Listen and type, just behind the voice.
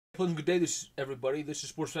pleasant good day, everybody. This is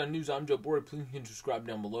Sports Fan News. I'm Joe Bory. Please subscribe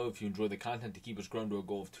down below if you enjoy the content to keep us growing to a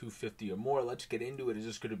goal of 250 or more. Let's get into it. Is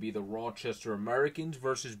this going to be the Rochester Americans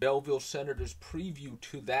versus Belleville Senators preview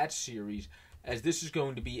to that series? As this is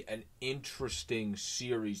going to be an interesting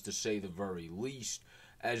series, to say the very least,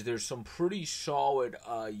 as there's some pretty solid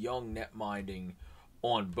young net minding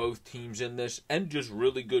on both teams in this, and just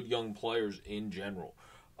really good young players in general.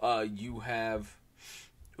 You have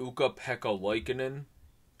Ukko-Pekka Laitinen,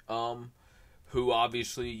 who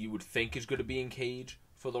obviously you would think is going to be in cage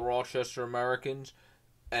for the Rochester Americans.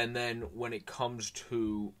 And then when it comes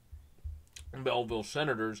to Belleville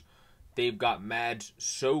Senators, they've got Mads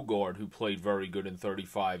Søgaard, who played very good in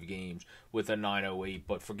 35 games with a 9.08,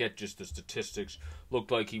 but forget just the statistics.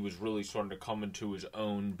 Looked like he was really starting to come into his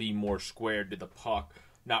own, be more squared to the puck,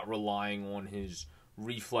 not relying on his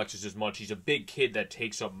reflexes as much. He's a big kid that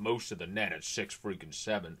takes up most of the net at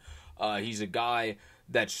 6'7". He's a guy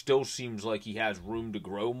that still seems like he has room to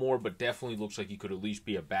grow more, but definitely looks like he could at least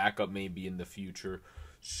be a backup maybe in the future.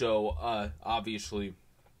 So, obviously,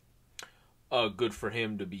 good for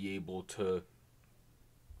him to be able to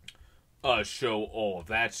show all of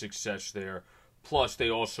that success there. Plus, they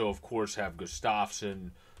also, of course, have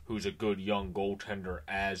Gustafsson, who's a good young goaltender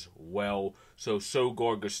as well. So,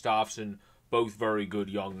 Søgaard, Gustafsson, both very good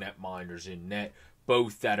young netminders in net.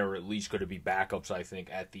 Both that are at least going to be backups, I think,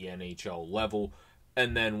 at the NHL level.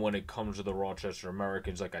 And then when it comes to the Rochester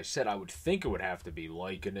Americans, like I said, I would think it would have to be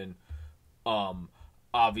Laitinen.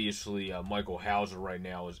 Obviously, Michael Hauser right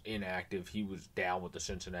now is inactive. He was down with the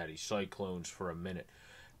Cincinnati Cyclones for a minute.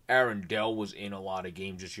 Aaron Dell was in a lot of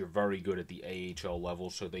games this year, very good at the AHL level,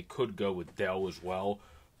 so they could go with Dell as well.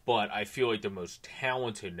 But I feel like the most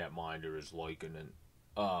talented netminder is Laitinen.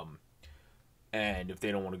 And if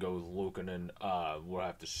they don't want to go with Luukkonen, we'll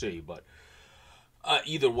have to see. But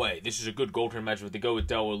either way, this is a good goaltender matchup. If they go with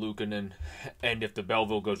Dell or Luukkonen, and if the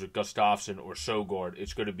Belleville goes with Gustafsson or Søgaard,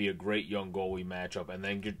 it's going to be a great young goalie matchup. And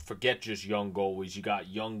then forget just young goalies. You got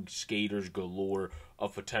young skaters galore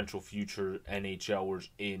of potential future NHLers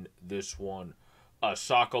in this one. Igor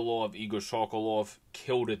Sokolov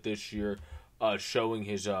killed it this year, showing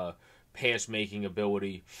his pass-making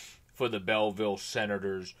ability for the Belleville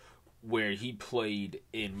Senators, where he played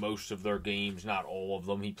in most of their games, not all of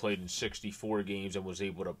them. He played in 64 games and was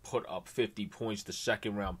able to put up 50 points, the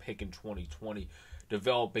second-round pick in 2020,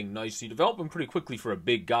 developing nicely, developing pretty quickly for a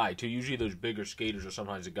big guy, too. Usually those bigger skaters are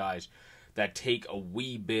sometimes the guys that take a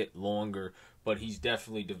wee bit longer, but he's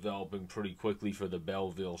definitely developing pretty quickly for the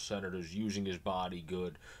Belleville Senators, using his body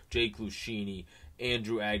good. Jake Lucchini,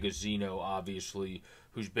 Andrew Agazzino, obviously,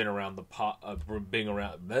 who's been around the puck, been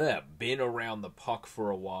around the puck for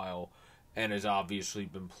a while, and has obviously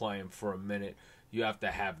been playing for a minute. You have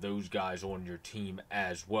to have those guys on your team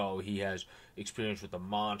as well. He has experience with the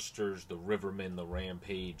Monsters, the Rivermen, the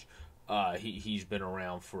Rampage. He's been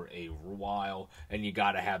around for a while, and you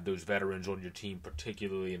got to have those veterans on your team,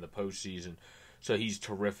 particularly in the postseason. So he's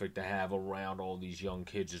terrific to have around all these young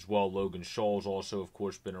kids as well. Logan Schall's also, of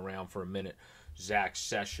course, been around for a minute. Zach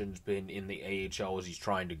Sessions been in the AHL as he's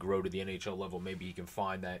trying to grow to the NHL level. Maybe he can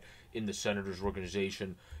find that in the Senators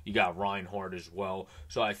organization. You got Reinhardt as well.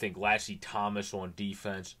 So I think Lassie Thomas on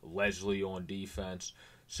defense, Leslie on defense.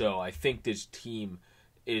 So I think this team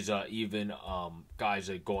is even guys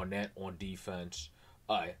like Garnett on defense.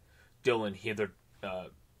 Dylan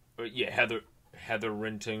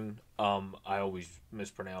Hetherington. I always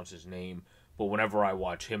mispronounce his name. But whenever I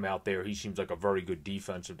watch him out there, he seems like a very good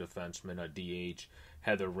defensive defenseman, a DH.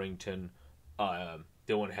 Hetherington,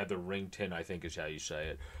 Dylan Hetherington, I think is how you say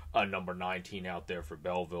it. Number 19 out there for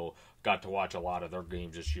Belleville. Got to watch a lot of their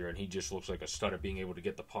games this year, and he just looks like a stud at being able to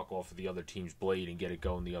get the puck off of the other team's blade and get it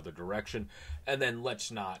going the other direction. And then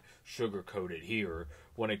let's not sugarcoat it here.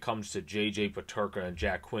 When it comes to J.J. Peterka and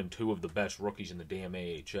Jack Quinn, two of the best rookies in the damn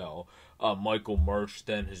AHL. Michael Mersch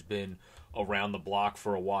then has been around the block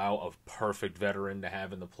for a while, a perfect veteran to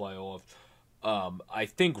have in the playoffs. I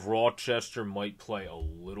think Rochester might play a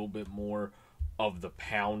little bit more of the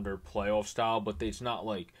pounder playoff style, but it's not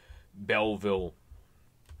like Belleville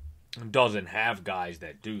doesn't have guys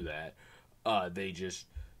that do that. They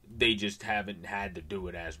just haven't had to do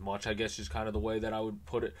it as much, I guess is kind of the way that I would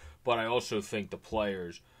put it. But I also think the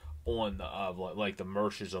players on the like the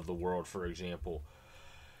Mershes of the world, for example,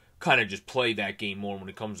 kind of just play that game more when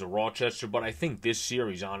it comes to Rochester. But I think this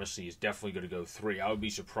series, honestly, is definitely going to go 3. I would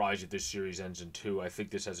be surprised if this series ends in 2. I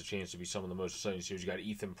think this has a chance to be some of the most exciting series. You got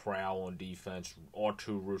Ethan Prowl on defense,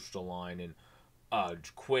 Arttu Ruotsalainen,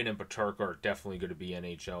 Quinn and Peterka are definitely going to be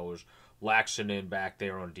NHLers. Laxonen back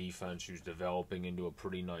there on defense, who's developing into a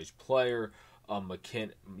pretty nice player.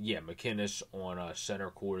 McKinnis on center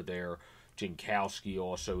core there. Jankowski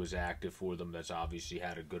also is active for them. That's obviously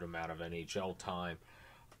had a good amount of NHL time.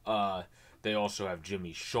 They also have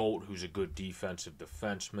Jimmy Schultz, who's a good defensive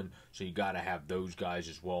defenseman. So you got to have those guys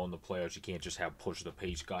as well in the playoffs. You can't just have push the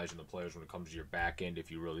pace guys in the playoffs when it comes to your back end if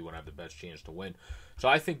you really want to have the best chance to win. So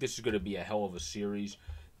I think this is going to be a hell of a series.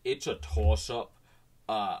 It's a toss-up.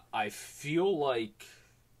 I feel like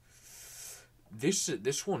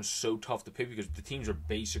this one's so tough to pick because the teams are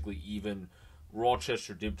basically even.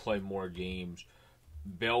 Rochester did play more games.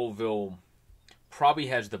 Belleville probably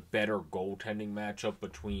has the better goaltending matchup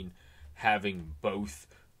between having both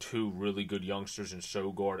two really good youngsters in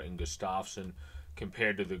Sogard and Gustafsson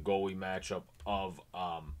compared to the goalie matchup of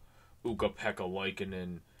Ukko-Pekka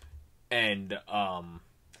Laitinen and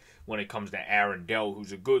when it comes to Aaron Dell,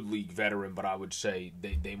 who's a good league veteran, but I would say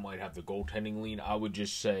they might have the goaltending lean. I would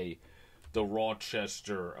just say the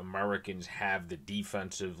Rochester Americans have the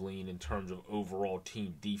defensive lean in terms of overall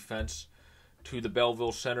team defense to the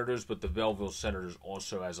Belleville Senators, but the Belleville Senators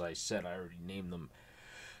also, as I said, I already named them,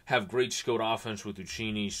 have great skilled offense with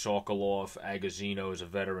Uccini, Sokolov, Agazzino is a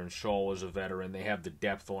veteran, Shaw is a veteran. They have the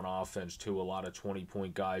depth on offense, too, a lot of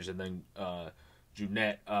 20-point guys, and then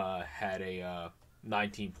Jeanette had a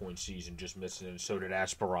 19-point season, just missing it, and so did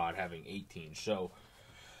Asperad having 18. So,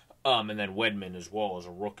 and then Wedman as well as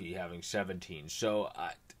a rookie having 17. So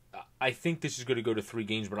I think this is going to go to 3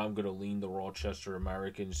 games, but I'm going to lean the Rochester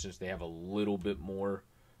Americans since they have a little bit more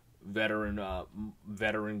veteran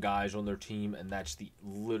guys on their team, and that's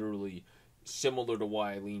literally similar to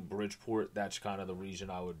why I lean Bridgeport. That's kind of the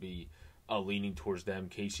reason I would be leaning towards them.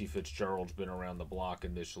 Casey Fitzgerald's been around the block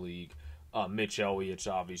in this league. Mitch Elliott's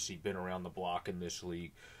obviously been around the block in this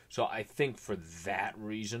league. So I think for that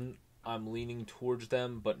reason, I'm leaning towards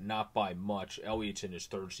them, but not by much. Elliott's in his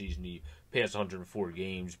 3rd season. He passed 104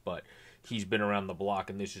 games, but he's been around the block,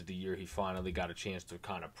 and this is the year he finally got a chance to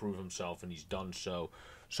kind of prove himself, and he's done so.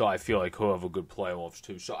 So I feel like he'll have a good playoffs,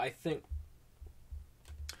 too. So I think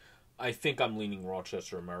I'm leaning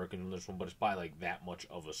Rochester American in this one, but it's by like that much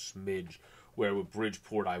of a smidge. Where with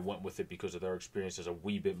Bridgeport, I went with it because of their experience. There's a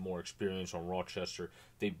wee bit more experience on Rochester.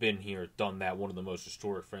 They've been here, done that. One of the most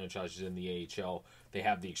historic franchises in the AHL. They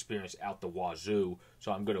have the experience out the wazoo,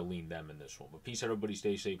 so I'm going to lean them in this one. But peace out, everybody.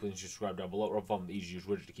 Stay safe. Please subscribe down below or follow the easy use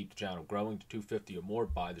widget to keep the channel growing to 250 or more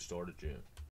by the start of June.